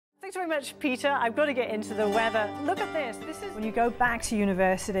Thanks very much, Peter. I've got to get into the weather. Look at this. This is when you go back to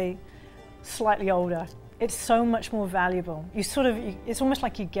university, slightly older. It's so much more valuable. It's almost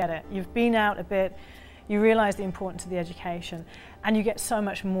like you get it. You've been out a bit, you realize the importance of the education, and you get so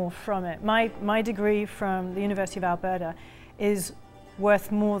much more from it. My degree from the University of Alberta is worth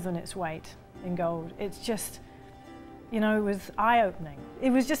more than its weight in gold. It's just, you know, it was eye-opening. It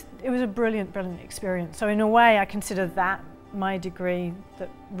was a brilliant, brilliant experience. So in a way, I consider that my degree that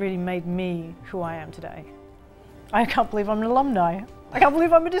really made me who I am today. I can't believe I'm an alumni. I can't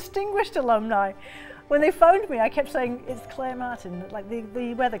believe I'm a distinguished alumni. When they phoned me, I kept saying, it's Claire Martin, like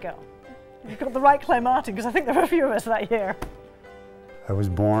the weather girl. You've got the right Claire Martin, because I think there were a few of us that year. I was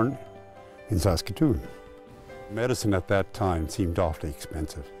born in Saskatoon. Medicine at that time seemed awfully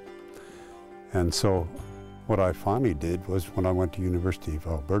expensive. And so what I finally did was, when I went to University of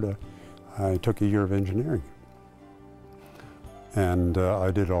Alberta, I took a year of engineering. And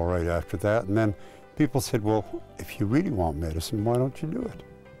I did all right after that. And then people said, well, if you really want medicine, why don't you do it?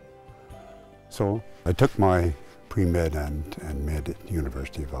 So I took my pre-med and med at the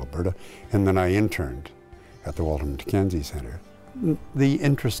University of Alberta, and then I interned at the Walter Mackenzie Centre. The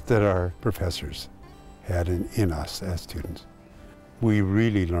interest that our professors had in us as students, we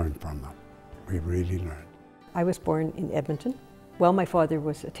really learned from them. We really learned. I was born in Edmonton. Well, my father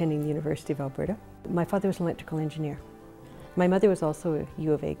was attending the University of Alberta. My father was an electrical engineer. My mother was also a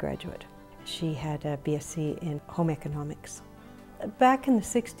U of A graduate. She had a BSc in home economics. Back in the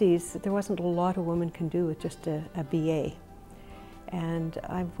 60s, there wasn't a lot a woman can do with just a BA. And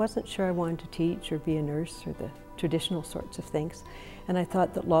I wasn't sure I wanted to teach or be a nurse or the traditional sorts of things. And I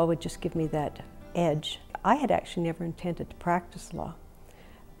thought that law would just give me that edge. I had actually never intended to practice law,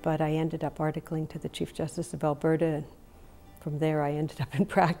 but I ended up articling to the Chief Justice of Alberta, and from there I ended up in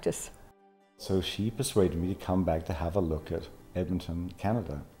practice. So she persuaded me to come back to have a look at Edmonton,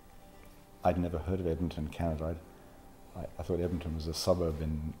 Canada. I'd never heard of Edmonton, Canada. I thought Edmonton was a suburb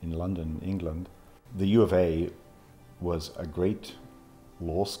in London, England. The U of A was a great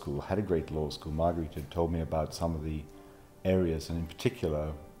law school, had a great law school. Marguerite had told me about some of the areas, and in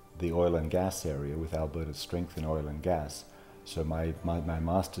particular, the oil and gas area, with Alberta's strength in oil and gas. So my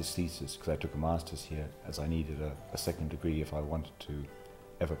master's thesis, because I took a master's here, as I needed a second degree if I wanted to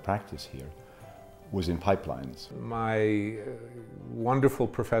ever practice here, was in pipelines. My wonderful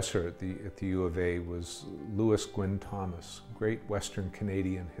professor at the U of A was Lewis Gwynn Thomas, great Western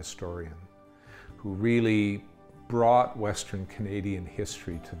Canadian historian, who really brought Western Canadian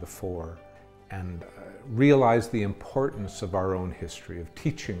history to the fore and realized the importance of our own history, of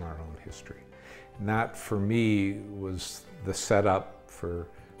teaching our own history. And that, for me, was the setup for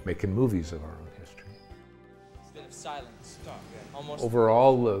making movies of our own history. It's a bit of silence, almost. Over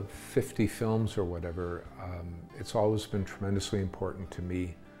all the 50 films or whatever, it's always been tremendously important to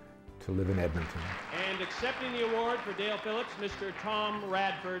me to live in Edmonton. And accepting the award for Dale Phillips, Mr. Tom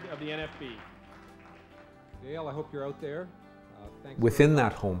Radford of the NFB. Dale, I hope you're out there. Within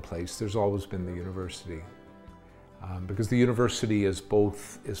that home place, there's always been the university. Because the university is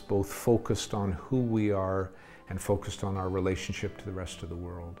both focused on who we are and focused on our relationship to the rest of the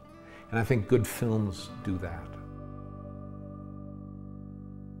world. And I think good films do that.